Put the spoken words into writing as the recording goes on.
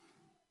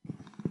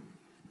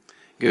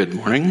Good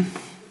morning.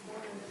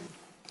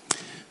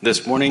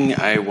 This morning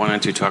I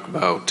wanted to talk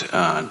about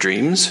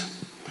dreams.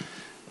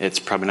 It's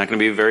probably not going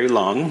to be very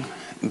long,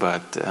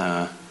 but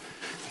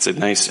it's a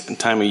nice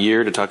time of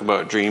year to talk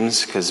about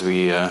dreams because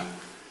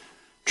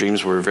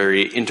dreams were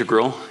very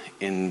integral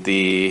in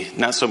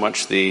not so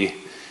much a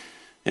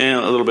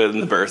little bit in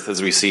the birth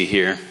as we see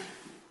here,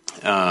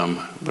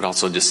 but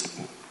also just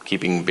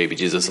keeping baby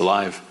Jesus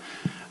alive.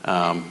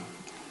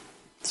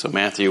 So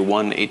Matthew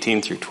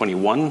 1:18 through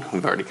 21,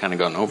 we've already kind of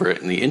gone over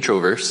it in the intro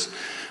verse.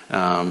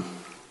 But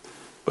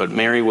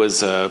Mary was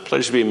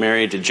pledged to be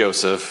married to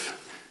Joseph.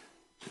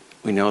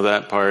 We know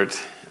that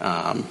part.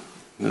 And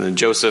then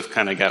Joseph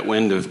kind of got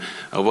wind of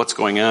what's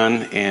going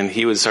on, and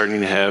he was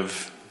starting to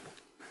have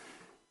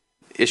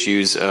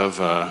issues of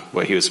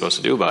what he was supposed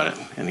to do about it.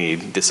 And he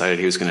decided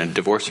he was going to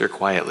divorce her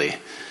quietly.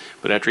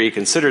 But after he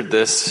considered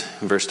this,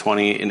 in verse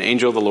 20, an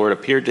angel of the Lord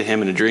appeared to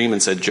him in a dream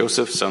and said,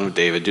 Joseph, son of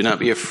David, do not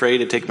be afraid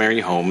to take Mary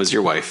home as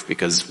your wife,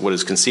 because what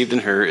is conceived in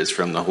her is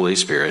from the Holy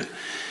Spirit.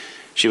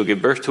 She will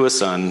give birth to a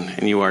son,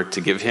 and you are to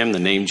give him the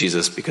name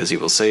Jesus, because he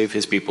will save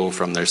his people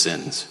from their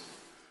sins.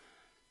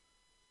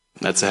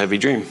 That's a heavy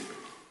dream.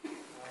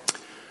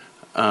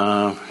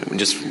 We're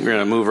going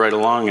to move right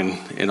along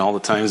in all the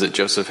times that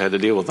Joseph had to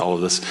deal with all of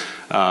this.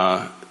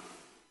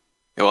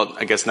 Well,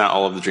 I guess not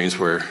all of the dreams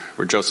were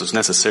Joseph's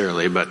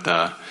necessarily, but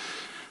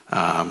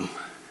all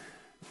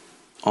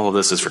of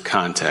this is for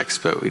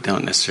context, but we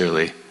don't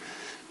necessarily.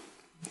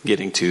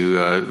 Getting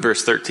to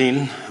verse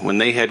 13, when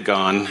they had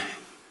gone,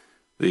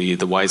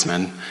 the wise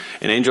men,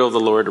 an angel of the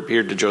Lord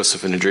appeared to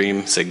Joseph in a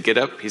dream, said, Get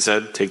up, he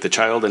said, take the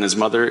child and his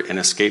mother and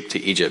escape to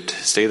Egypt.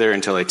 Stay there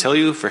until I tell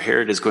you, for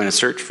Herod is going to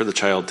search for the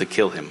child to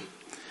kill him.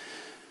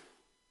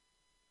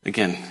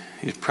 Again,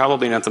 it's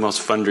probably not the most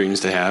fun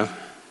dreams to have,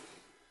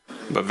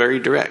 but very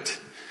direct.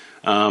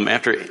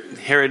 After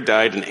Herod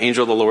died, an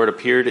angel of the Lord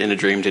appeared in a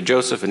dream to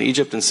Joseph in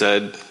Egypt and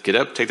said, Get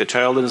up, take the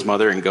child and his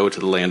mother, and go to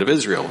the land of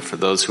Israel, for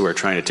those who are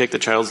trying to take the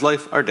child's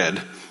life are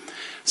dead.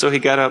 So he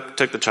got up,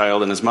 took the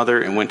child and his mother,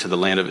 and went to the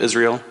land of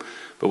Israel.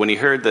 But when he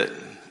heard that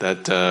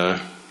I'm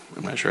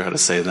not sure how to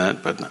say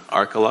that, but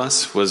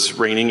Archelaus was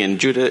reigning in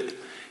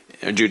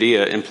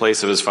Judea in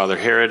place of his father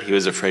Herod, he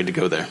was afraid to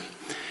go there.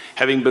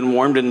 Having been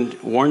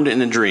warned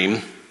in a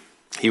dream,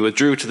 he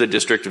withdrew to the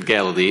district of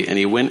Galilee, and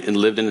he went and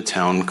lived in a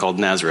town called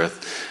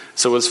Nazareth,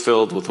 so was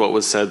filled with what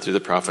was said through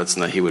the prophets,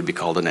 and that he would be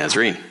called a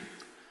Nazarene.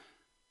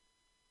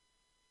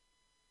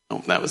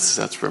 Oh,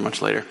 that's for much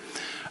later.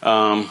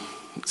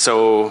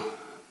 So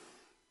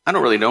I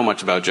don't really know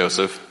much about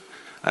Joseph.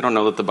 I don't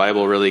know that the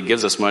Bible really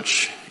gives us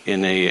much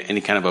in any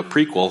kind of a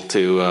prequel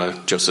to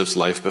Joseph's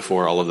life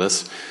before all of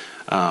this.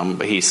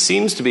 But he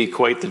seems to be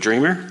quite the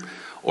dreamer,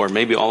 or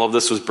maybe all of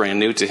this was brand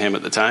new to him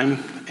at the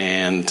time,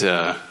 and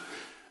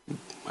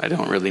I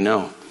don't really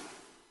know.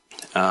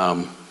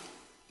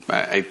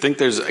 I think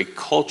there's a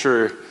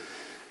culture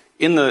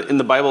in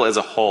the Bible as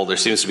a whole. There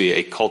seems to be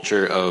a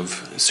culture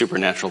of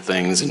supernatural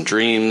things and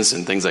dreams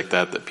and things like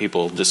that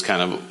people just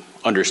kind of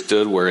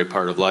understood were a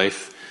part of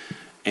life,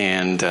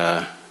 and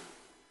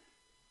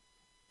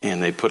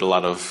they put a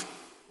lot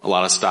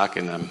of stock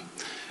in them.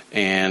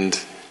 And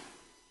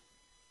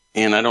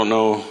I don't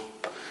know.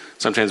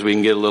 Sometimes we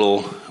can get a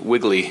little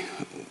wiggly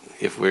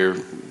if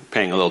we're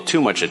paying a little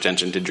too much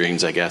attention to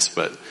dreams, I guess,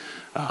 but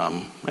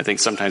I think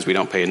sometimes we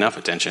don't pay enough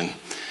attention.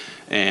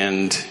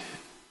 And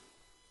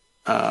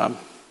I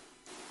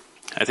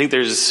think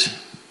there's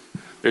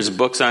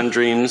books on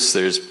dreams.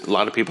 There's a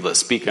lot of people that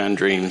speak on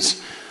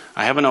dreams.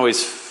 I haven't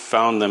always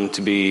found them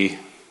to be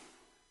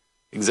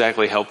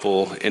exactly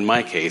helpful in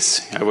my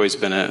case. I've always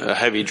been a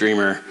heavy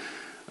dreamer,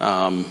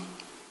 but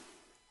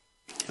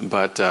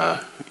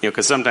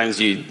because sometimes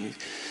you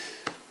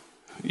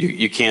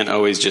can't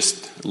always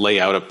just lay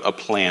out a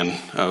plan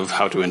of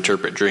how to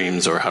interpret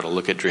dreams or how to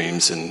look at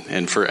dreams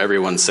and for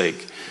everyone's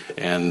sake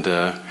and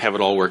have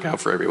it all work out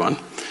for everyone.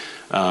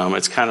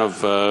 It's kind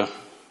of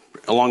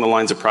along the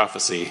lines of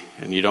prophecy,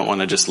 and you don't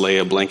want to just lay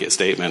a blanket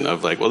statement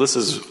of like, well, this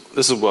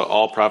is what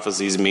all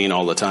prophecies mean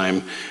all the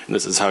time, and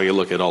this is how you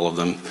look at all of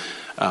them.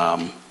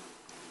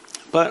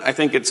 But I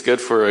think it's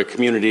good for a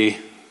community,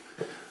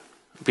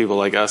 people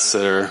like us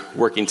that are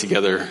working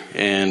together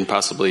and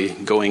possibly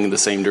going the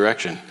same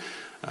direction.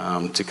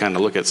 To kind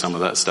of look at some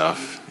of that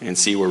stuff and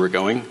see where we're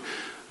going.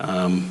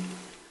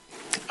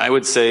 I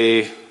would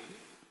say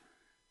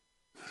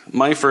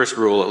my first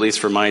rule, at least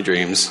for my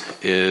dreams,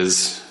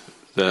 is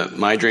that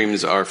my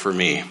dreams are for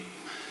me.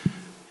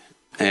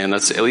 And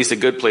that's at least a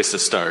good place to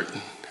start.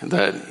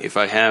 That if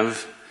I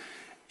have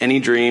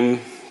any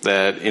dream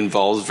that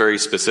involves very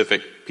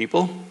specific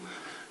people,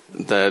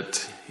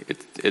 that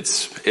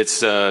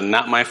it's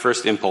not my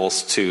first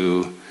impulse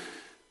to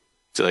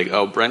like,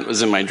 oh, Brent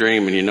was in my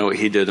dream, and you know what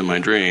he did in my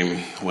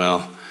dream.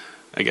 Well,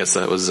 I guess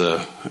that was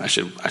I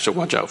should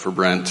watch out for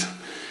Brent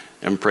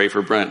and pray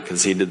for Brent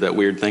because he did that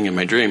weird thing in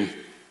my dream.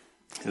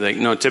 Like,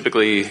 no,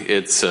 typically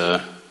it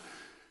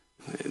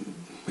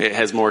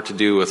has more to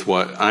do with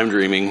what I'm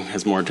dreaming,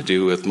 has more to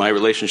do with my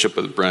relationship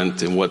with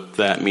Brent and what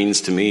that means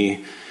to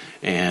me.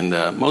 And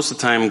most of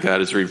the time,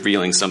 God is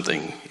revealing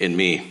something in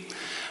me.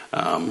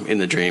 in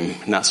the dream,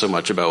 not so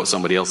much about what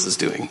somebody else is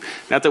doing.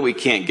 Not that we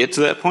can't get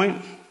to that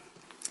point,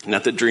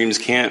 not that dreams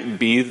can't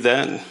be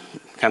that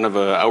kind of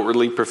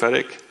outwardly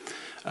prophetic,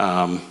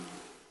 but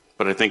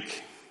I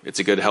think it's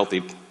a good,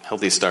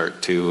 healthy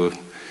start to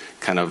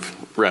kind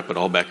of wrap it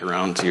all back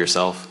around to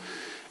yourself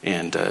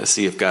and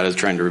see if God is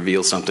trying to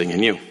reveal something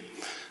in you.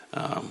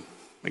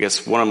 I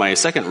guess one of my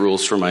second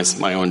rules for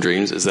my own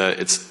dreams is that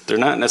they're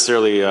not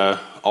necessarily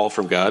all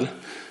from God.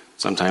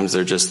 Sometimes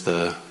they're just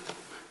the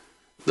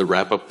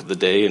wrap up of the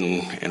day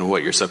and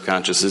what your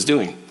subconscious is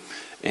doing.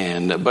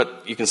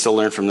 But you can still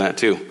learn from that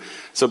too.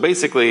 So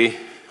basically,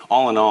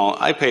 all in all,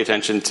 I pay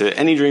attention to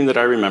any dream that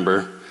I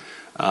remember.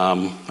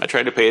 I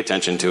try to pay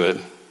attention to it.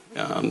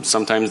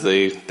 Sometimes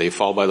they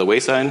fall by the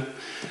wayside.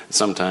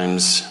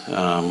 Sometimes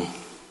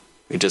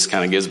it just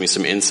kind of gives me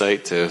some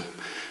insight to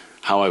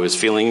how I was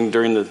feeling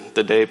during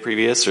the day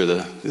previous or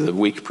the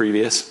week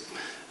previous.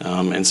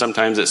 And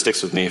sometimes it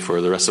sticks with me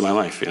for the rest of my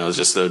life. It's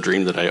just a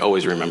dream that I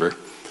always remember.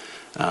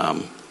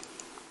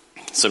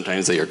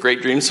 Sometimes they are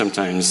great dreams.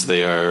 Sometimes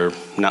they are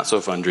not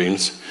so fun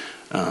dreams.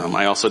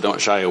 I also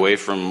don't shy away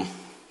from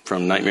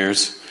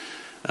nightmares.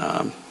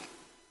 I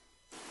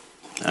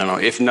don't know.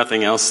 If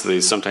nothing else,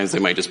 sometimes they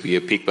might just be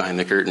a peek behind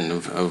the curtain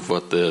of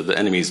what the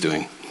enemy's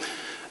doing.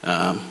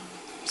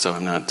 So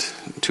I'm not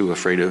too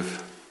afraid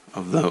of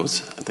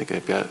those. I think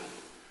I've got...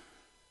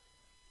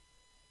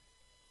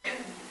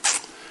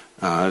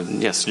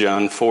 Yes,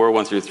 John 4,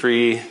 1 through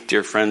 3.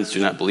 Dear friends, do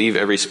not believe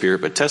every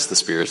spirit, but test the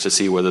spirits to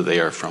see whether they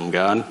are from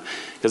God,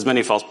 because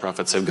many false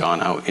prophets have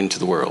gone out into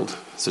the world.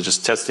 So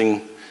just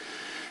testing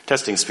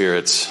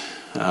spirits.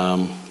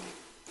 Again,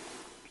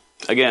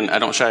 I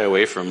don't shy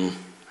away from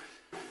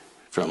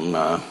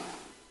I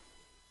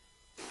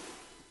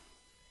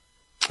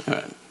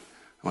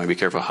want to be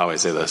careful how I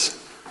say this.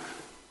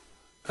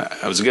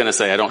 I was going to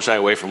say I don't shy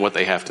away from what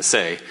they have to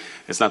say.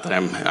 It's not that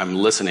I'm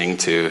listening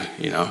to,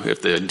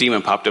 if the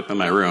demon popped up in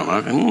my room,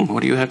 I'm like,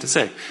 what do you have to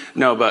say?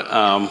 No,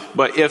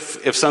 but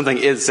if something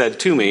is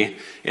said to me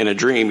in a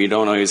dream, you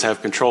don't always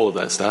have control of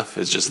that stuff.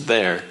 It's just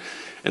there.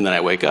 And then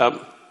I wake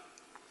up.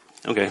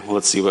 Okay, well,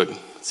 let's see what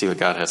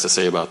God has to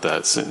say about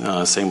that.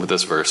 Same with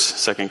this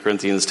verse. 2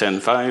 Corinthians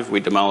 10:5,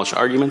 we demolish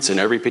arguments and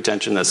every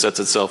pretension that sets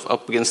itself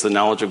up against the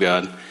knowledge of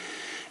God.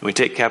 And we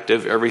take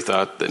captive every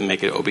thought that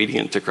make it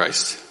obedient to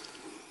Christ.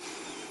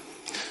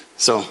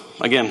 So,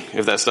 again,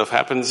 if that stuff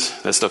happens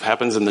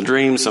in the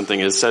dream, something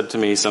is said to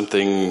me,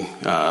 something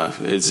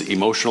is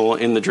emotional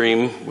in the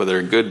dream,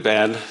 whether good,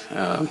 bad,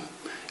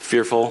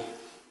 fearful,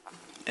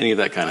 any of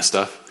that kind of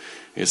stuff,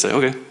 you say,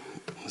 okay,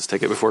 let's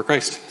take it before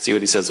Christ, see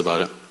what he says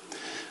about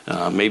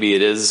it. Maybe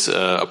it is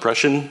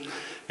oppression,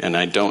 and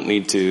I don't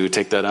need to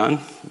take that on.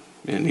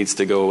 It needs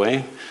to go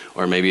away.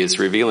 Or maybe it's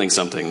revealing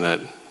something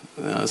that,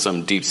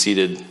 some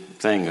deep-seated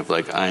thing of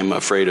like, I'm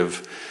afraid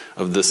of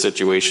this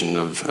situation,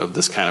 of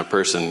this kind of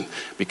person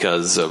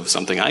because of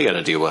something I got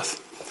to deal with.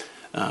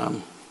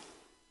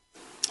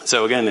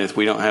 So again, if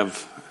we don't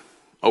have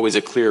always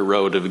a clear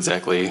road of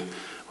exactly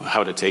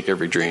how to take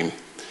every dream.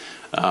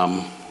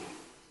 But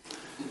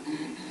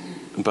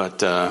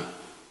I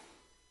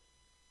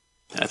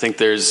think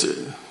there's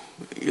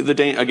the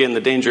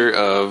danger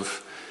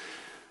of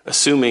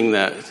assuming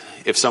that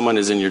if someone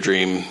is in your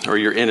dream or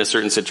you're in a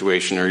certain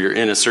situation or you're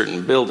in a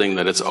certain building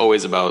that it's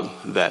always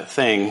about that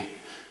thing.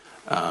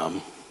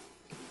 I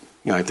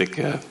think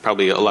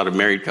probably a lot of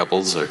married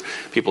couples or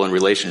people in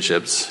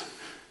relationships,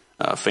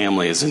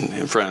 families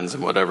and friends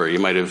and whatever, you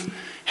might have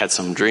had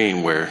some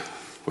dream where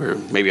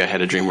maybe I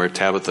had a dream where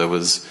Tabitha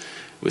was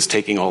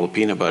taking all the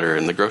peanut butter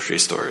in the grocery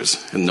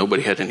stores and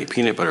nobody had any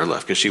peanut butter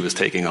left because she was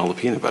taking all the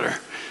peanut butter.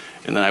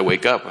 And then I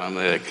wake up and I'm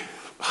like,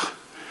 I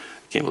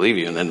can't believe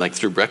you. And then like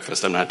through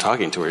breakfast, I'm not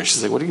talking to her. And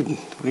she's like,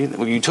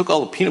 you took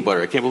all the peanut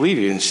butter. I can't believe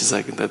you. And she's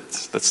like, that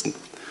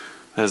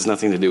has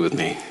nothing to do with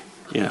me.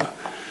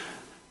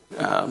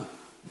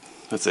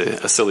 That's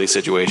a silly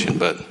situation,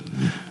 but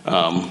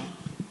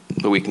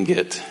we can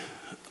get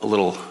a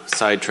little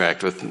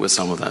sidetracked with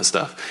some of that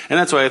stuff. And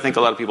that's why I think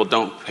a lot of people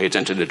don't pay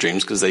attention to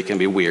dreams, because they can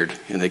be weird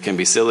and they can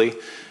be silly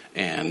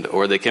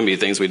or they can be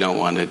things we don't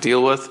want to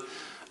deal with.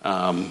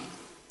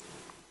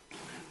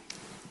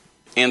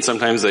 And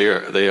sometimes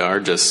they are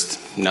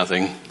just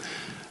nothing.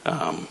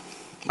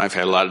 I've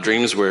had a lot of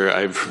dreams where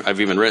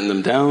I've even written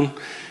them down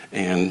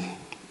and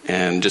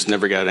just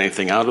never got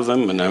anything out of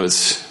them, and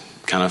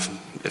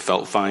it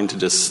felt fine to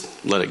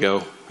just let it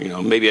go.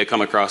 Maybe I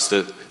come across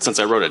it, since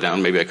I wrote it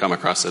down, maybe I come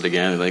across it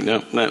again, and like, no,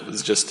 that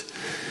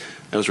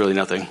was really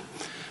nothing.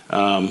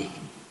 I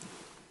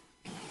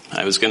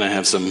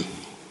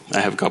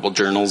have a couple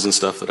journals and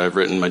stuff that I've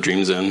written my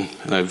dreams in,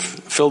 and I've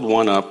filled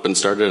one up and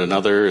started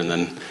another, and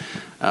then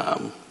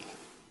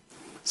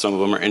some of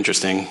them are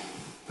interesting.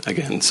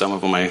 Again, some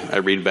of them I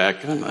read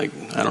back, and I'm like,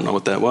 I don't know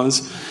what that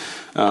was.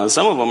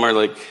 Some of them are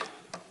like,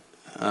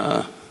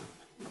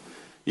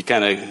 you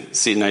kind of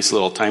see a nice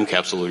little time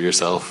capsule of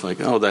yourself.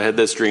 Like, I had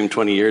this dream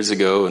 20 years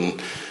ago,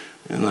 and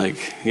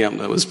like, yeah,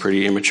 that was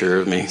pretty immature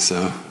of me.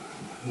 So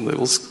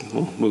we'll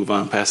move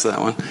on past that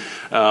one.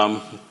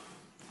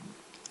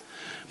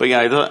 But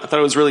yeah, I thought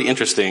it was really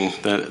interesting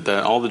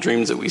that all the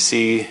dreams that we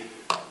see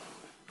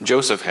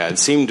Joseph had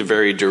seemed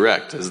very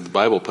direct, as the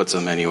Bible puts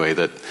them anyway,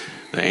 that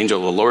the angel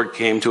of the Lord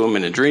came to him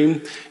in a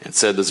dream and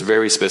said this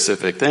very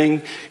specific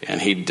thing,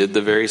 and he did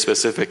the very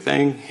specific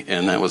thing,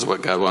 and that was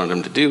what God wanted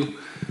him to do.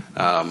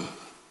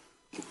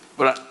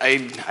 But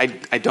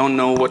I don't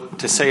know what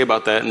to say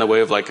about that in the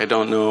way of I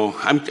don't know.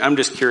 I'm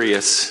just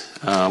curious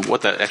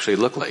what that actually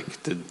looked like.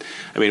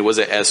 Was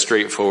it as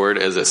straightforward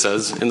as it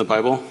says in the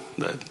Bible,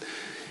 that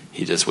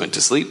he just went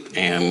to sleep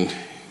and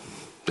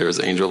there was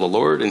the angel of the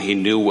Lord and he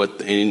knew what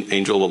the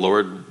angel of the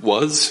Lord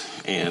was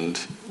and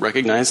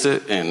recognized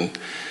it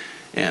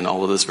and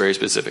all of those very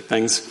specific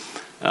things?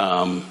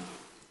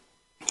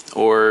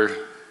 Or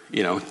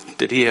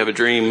did he have a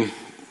dream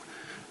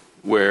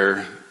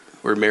where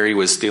Mary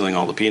was stealing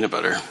all the peanut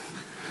butter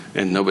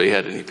and nobody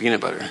had any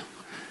peanut butter?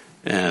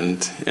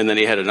 And then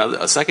he had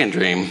a second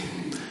dream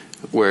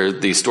where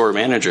the store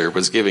manager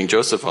was giving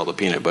Joseph all the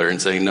peanut butter and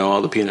saying, no,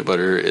 all the peanut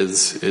butter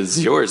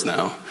is yours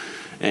now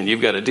and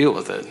you've got to deal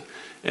with it.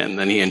 And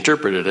then he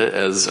interpreted it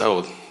as,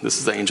 oh, this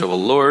is the angel of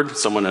the Lord,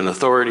 someone in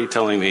authority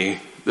telling me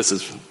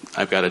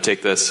I've got to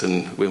take this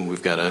and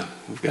we've got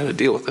to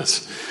deal with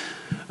this.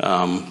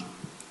 I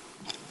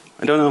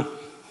don't know.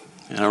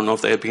 I don't know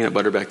if they had peanut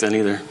butter back then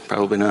either.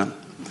 Probably not.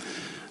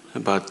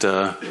 But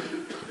that'd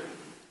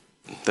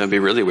be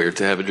really weird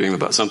to have a dream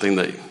about something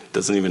that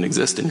doesn't even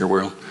exist in your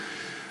world.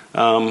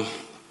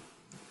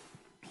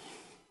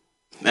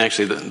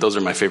 Actually, those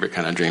are my favorite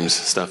kind of dreams,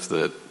 stuff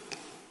that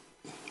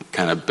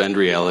kind of bend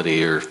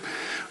reality or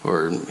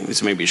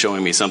it's maybe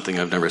showing me something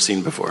I've never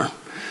seen before.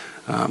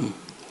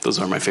 Those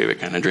are my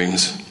favorite kind of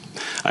dreams.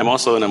 I'm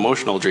also an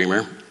emotional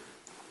dreamer.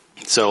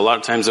 So a lot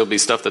of times there'll be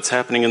stuff that's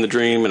happening in the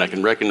dream and I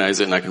can recognize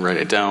it and I can write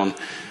it down,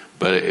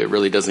 but it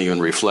really doesn't even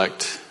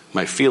reflect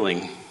my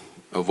feeling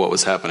of what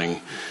was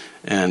happening.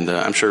 And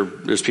I'm sure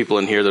there's people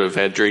in here that have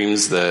had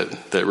dreams that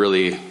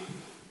really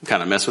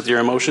kind of mess with your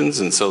emotions.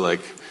 And so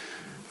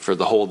for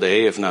the whole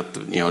day, if not,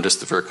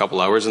 just for a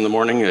couple hours in the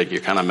morning,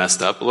 you're kind of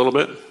messed up a little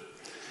bit.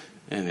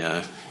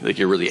 And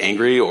you're really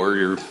angry or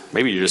you're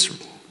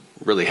just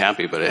really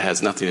happy, but it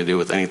has nothing to do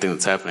with anything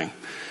that's happening.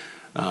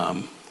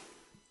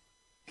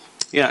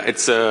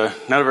 It's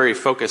not a very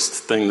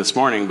focused thing this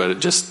morning, but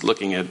just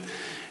looking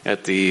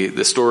at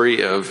the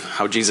story of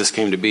how Jesus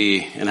came to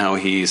be and how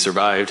he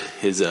survived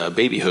his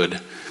babyhood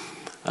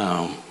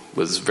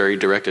was very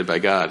directed by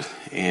God.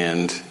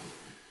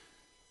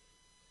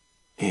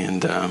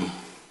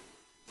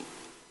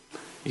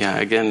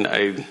 Again,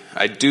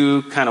 I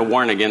do kind of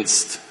warn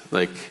against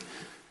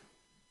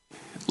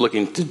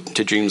looking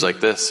to dreams like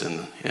this,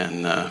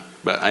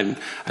 but I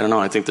don't know.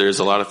 I think there's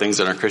a lot of things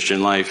in our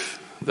Christian life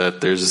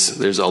that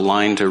there's a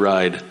line to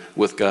ride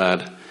with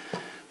God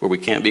where we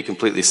can't be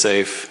completely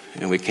safe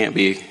and we can't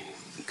be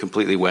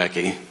completely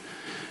wacky.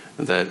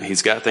 That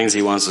he's got things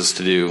he wants us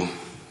to do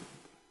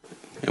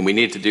and we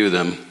need to do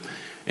them,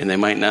 and they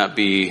might not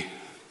be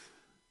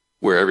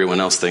where everyone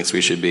else thinks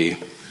we should be,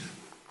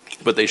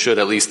 but they should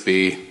at least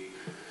be,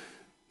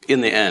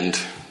 in the end,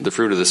 the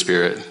fruit of the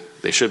Spirit.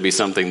 They should be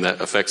something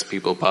that affects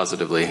people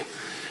positively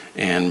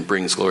and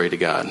brings glory to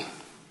God.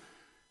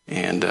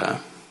 And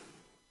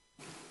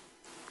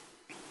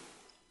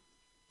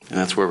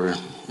that's where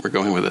we're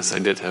going with this. I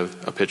did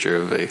have a picture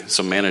of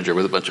some manager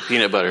with a bunch of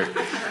peanut butter.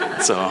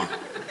 So I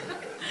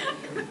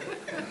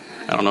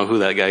don't know who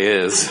that guy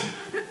is.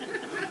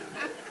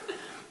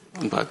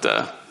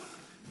 But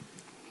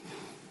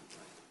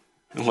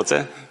what's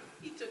that?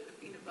 He took the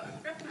peanut butter.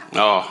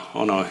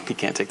 Oh no, he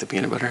can't take the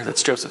peanut butter.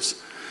 That's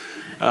Joseph's.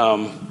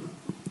 I've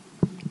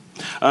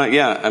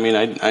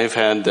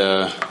had.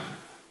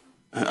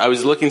 I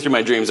was looking through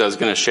my dreams. I was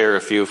going to share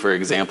a few for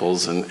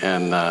examples, and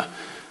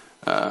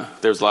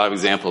there's a lot of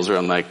examples where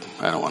I'm like,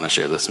 I don't want to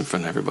share this in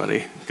front of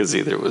everybody because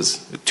either it was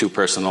too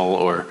personal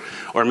or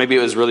maybe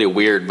it was really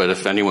weird. But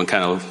if anyone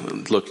kind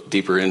of looked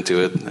deeper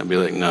into it, I'd be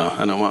like, no,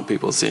 I don't want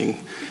people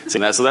seeing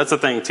that. So that's the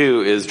thing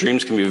too, is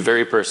dreams can be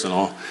very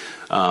personal.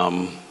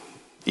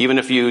 Even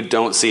if you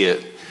don't see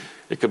it,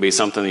 it could be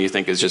something that you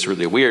think is just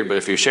really weird. But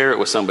if you share it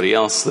with somebody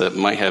else that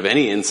might have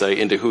any insight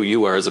into who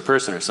you are as a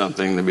person or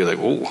something, they'd be like,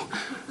 oh,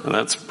 well,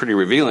 that's pretty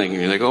revealing.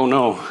 And you're like, oh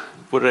no,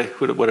 what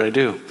did I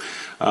do?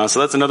 So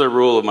that's another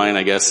rule of mine,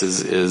 I guess,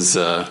 is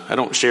I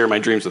don't share my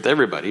dreams with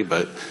everybody,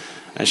 but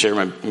I share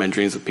my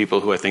dreams with people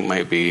who I think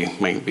might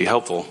be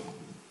helpful.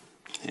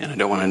 And I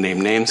don't want to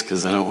name names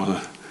because I don't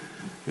want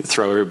to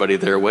throw everybody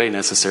their way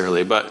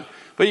necessarily. But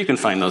you can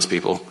find those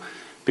people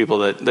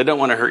that don't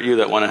want to hurt you,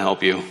 that want to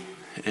help you.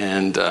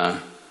 And I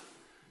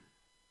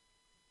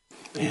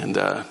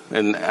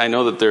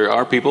know that there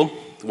are people,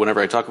 whenever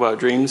I talk about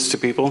dreams to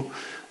people,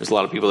 there's a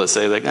lot of people that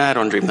say I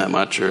don't dream that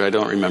much, or I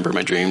don't remember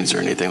my dreams or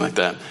anything like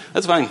that.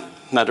 That's fine.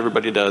 Not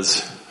everybody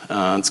does.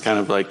 It's kind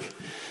of like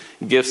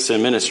gifts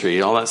and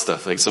ministry, all that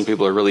stuff. Like some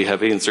people are really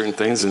heavy in certain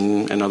things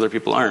and other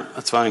people aren't.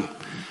 That's fine.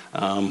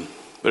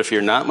 But if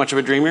you're not much of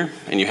a dreamer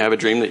and you have a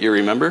dream that you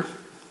remember,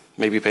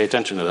 maybe pay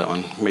attention to that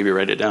one. Maybe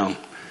write it down.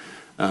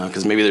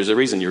 Because maybe there's a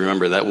reason you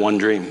remember that one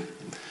dream.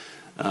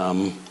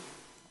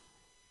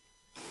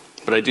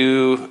 But I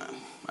do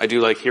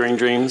like hearing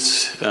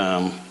dreams.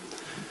 I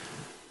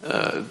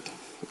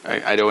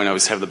don't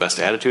always have the best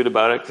attitude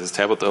about it, because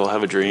Tabitha will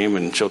have a dream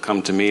and she'll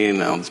come to me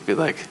and I'll just be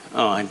like,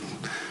 oh, I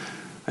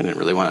didn't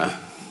really want to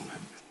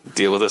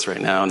deal with this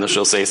right now. And then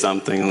she'll say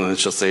something and then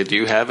she'll say, do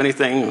you have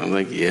anything? And I'm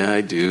like, yeah,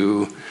 I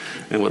do.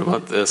 And what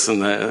about this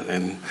and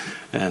that?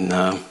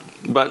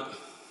 But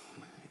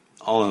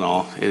all in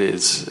all, it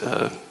is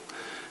an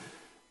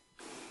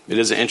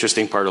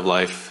interesting part of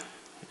life.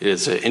 It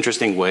is an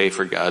interesting way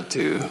for God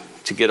to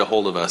get a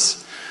hold of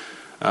us,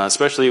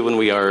 especially when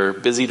we are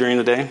busy during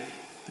the day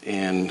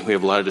and we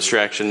have a lot of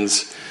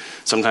distractions.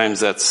 Sometimes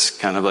that's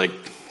kind of like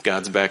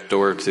God's back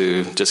door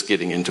to just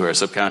getting into our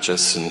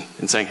subconscious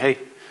and saying, hey,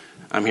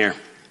 I'm here.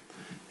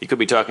 He could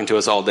be talking to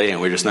us all day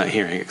and we're just not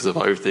hearing it because of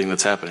everything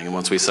that's happening. And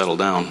once we settle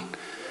down,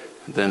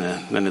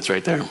 then it's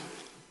right there.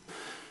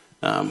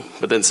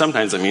 But then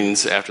sometimes it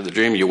means after the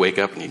dream you wake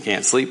up and you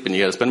can't sleep and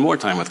you got to spend more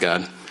time with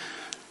God.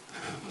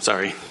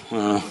 Sorry,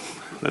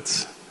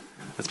 that's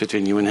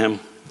between you and him.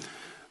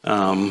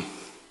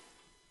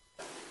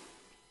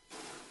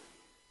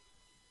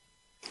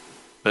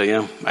 But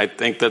yeah, I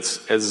think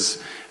that's as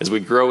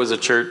we grow as a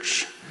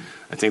church,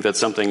 I think that's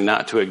something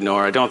not to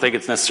ignore. I don't think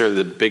it's necessarily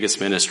the biggest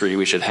ministry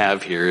we should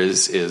have here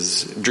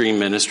is dream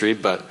ministry,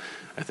 but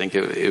I think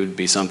it would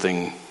be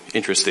something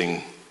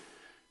interesting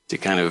to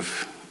kind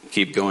of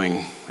keep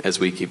going as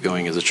we keep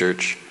going as a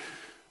church.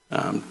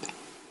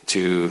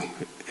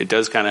 It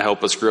does kind of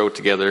help us grow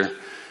together,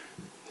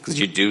 because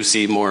you do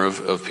see more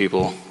of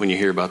people when you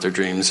hear about their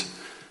dreams,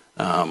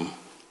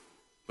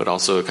 but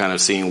also kind of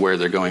seeing where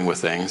they're going with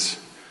things.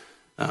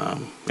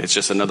 It's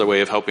just another way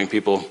of helping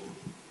people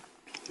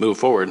move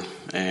forward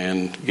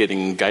and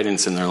getting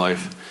guidance in their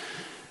life.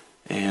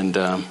 And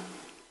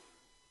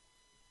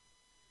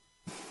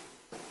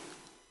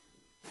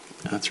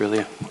that's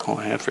really all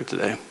I have for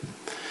today.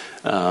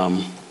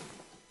 But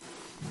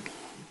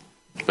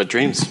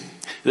dreams.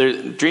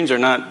 Dreams are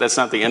not, that's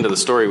not the end of the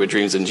story with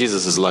dreams in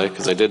Jesus' life,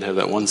 because I did have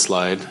that one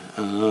slide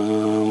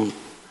right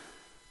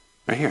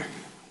here,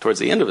 towards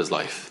the end of his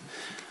life.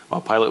 While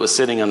Pilate was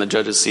sitting on the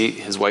judge's seat,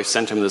 his wife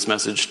sent him this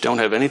message: don't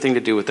have anything to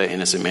do with that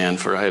innocent man,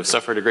 for I have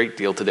suffered a great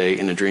deal today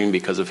in a dream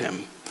because of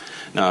him.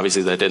 Now,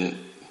 obviously that didn't,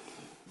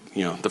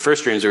 the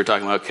first dreams we were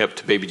talking about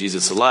kept baby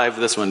Jesus alive.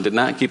 This one did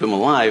not keep him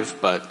alive,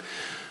 but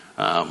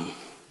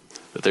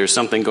there's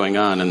something going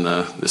on in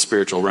the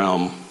spiritual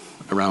realm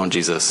around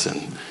Jesus,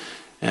 and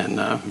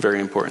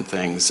very important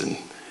things. And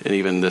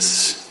even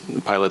this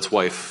Pilate's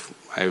wife,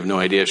 I have no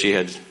idea if she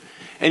had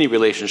any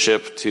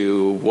relationship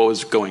to what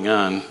was going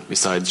on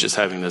besides just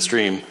having this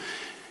dream,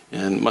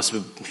 and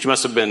she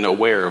must have been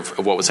aware of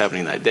what was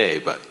happening that day.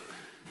 But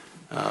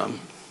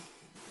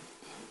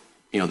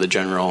the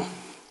general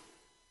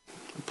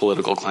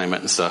political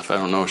climate and stuff, I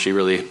don't know if she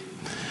really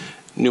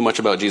knew much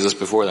about Jesus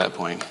before that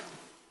point.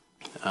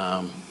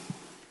 But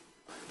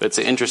it's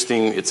an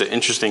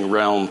interesting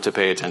realm to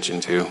pay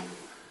attention to,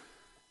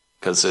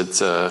 because it's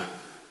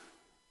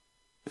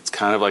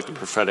kind of like the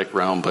prophetic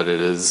realm, but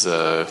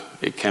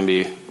it can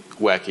be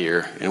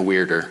wackier and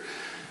weirder,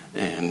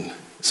 and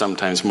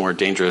sometimes more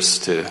dangerous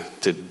to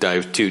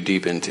dive too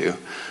deep into.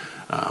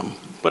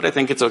 But I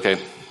think it's okay.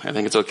 I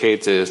think it's okay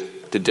to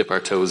dip our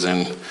toes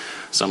in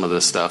some of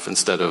this stuff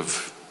instead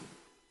of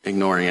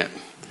ignoring it.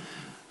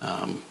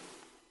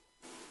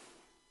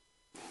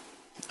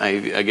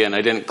 I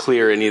didn't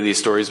clear any of these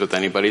stories with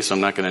anybody, so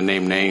I'm not going to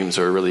name names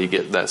or really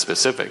get that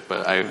specific.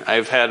 But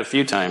I've had a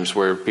few times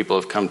where people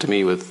have come to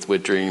me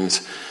with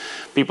dreams,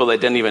 people that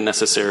didn't even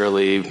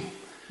necessarily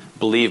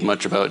believe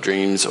much about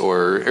dreams,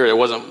 or it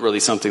wasn't really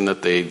something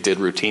that they did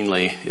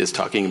routinely, is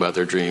talking about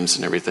their dreams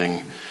and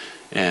everything.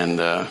 And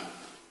there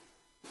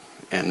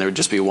would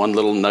just be one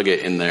little nugget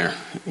in there,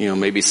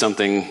 maybe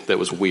something that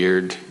was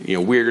weird,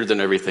 weirder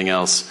than everything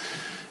else.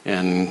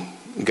 And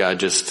God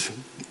just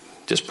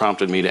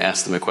prompted me to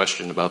ask them a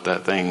question about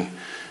that thing,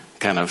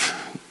 kind of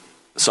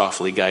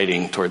softly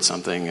guiding towards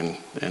something,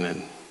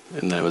 and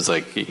that was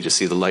like, you could just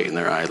see the light in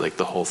their eye, like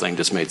the whole thing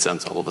just made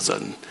sense all of a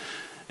sudden.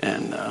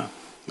 And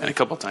a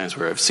couple of times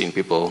where I've seen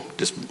people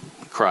just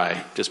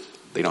cry,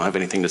 they don't have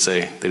anything to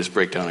say, they just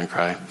break down and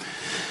cry.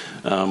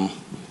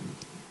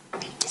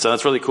 So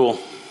that's really cool.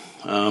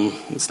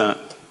 It's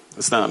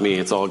not me,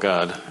 it's all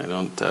God.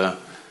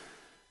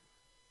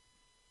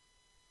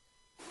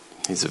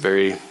 He's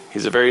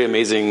a very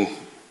amazing,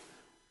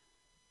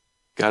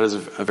 God is a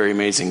very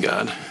amazing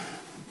God,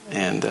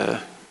 and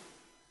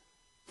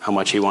how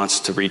much he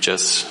wants to reach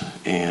us,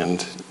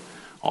 and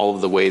all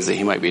of the ways that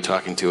he might be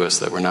talking to us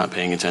that we're not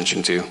paying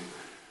attention to.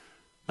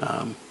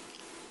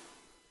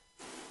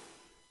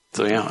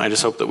 So yeah, I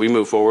just hope that we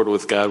move forward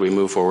with God, we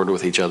move forward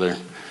with each other,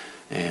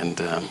 and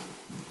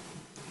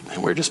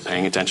we're just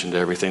paying attention to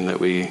everything that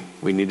we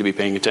need to be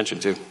paying attention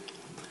to.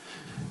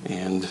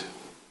 And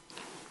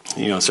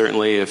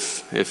certainly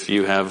if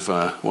you have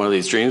one of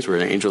these dreams where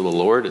an angel of the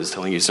Lord is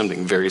telling you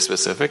something very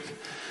specific,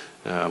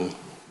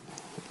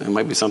 it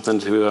might be something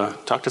to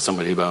talk to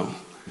somebody about.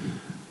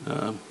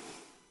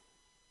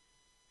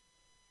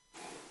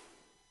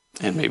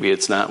 And maybe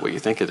it's not what you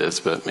think it is,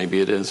 but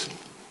maybe it is.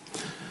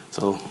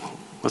 So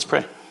let's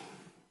pray.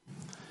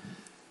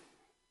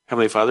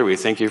 Heavenly Father, we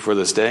thank you for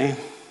this day.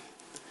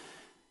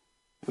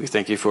 We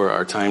thank you for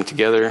our time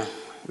together.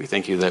 We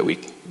thank you that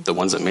the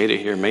ones that made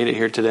it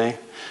here today.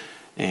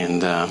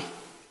 And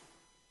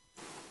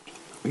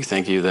we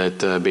thank you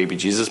that baby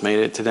Jesus made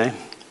it today.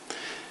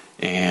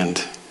 And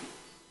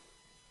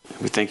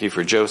we thank you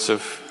for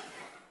Joseph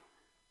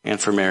and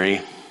for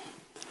Mary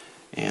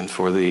and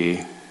for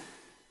the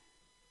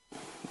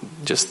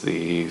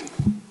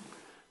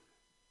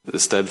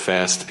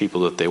steadfast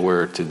people that they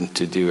were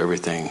to do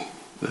everything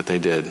that they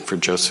did. For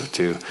Joseph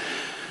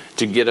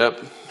to get up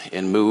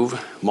and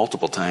move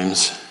multiple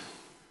times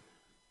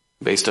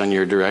based on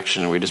your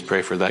direction. We just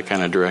pray for that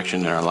kind of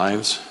direction in our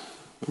lives.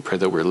 We pray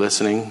that we're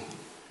listening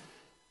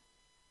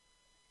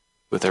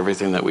with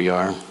everything that we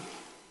are.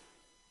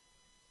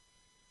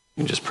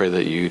 We just pray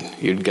that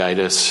you'd guide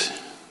us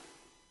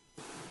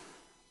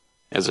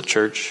as a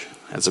church,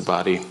 as a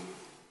body,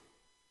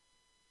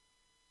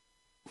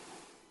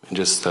 and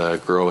just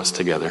grow us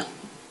together.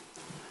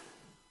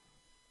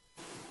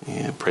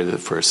 And pray that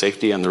for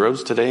safety on the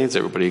roads today as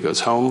everybody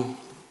goes home.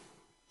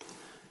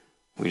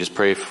 We just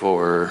pray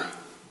for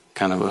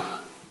kind of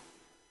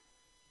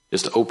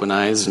just open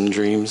eyes and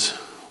dreams.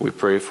 We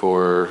pray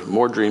for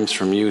more dreams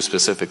from you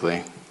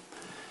specifically.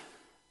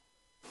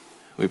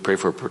 We pray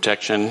for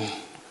protection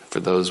for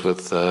those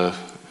with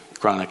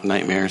chronic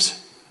nightmares.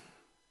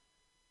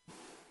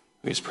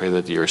 We just pray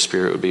that your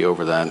Spirit would be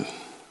over that.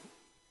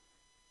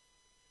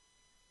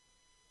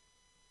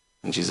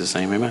 In Jesus'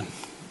 name, amen.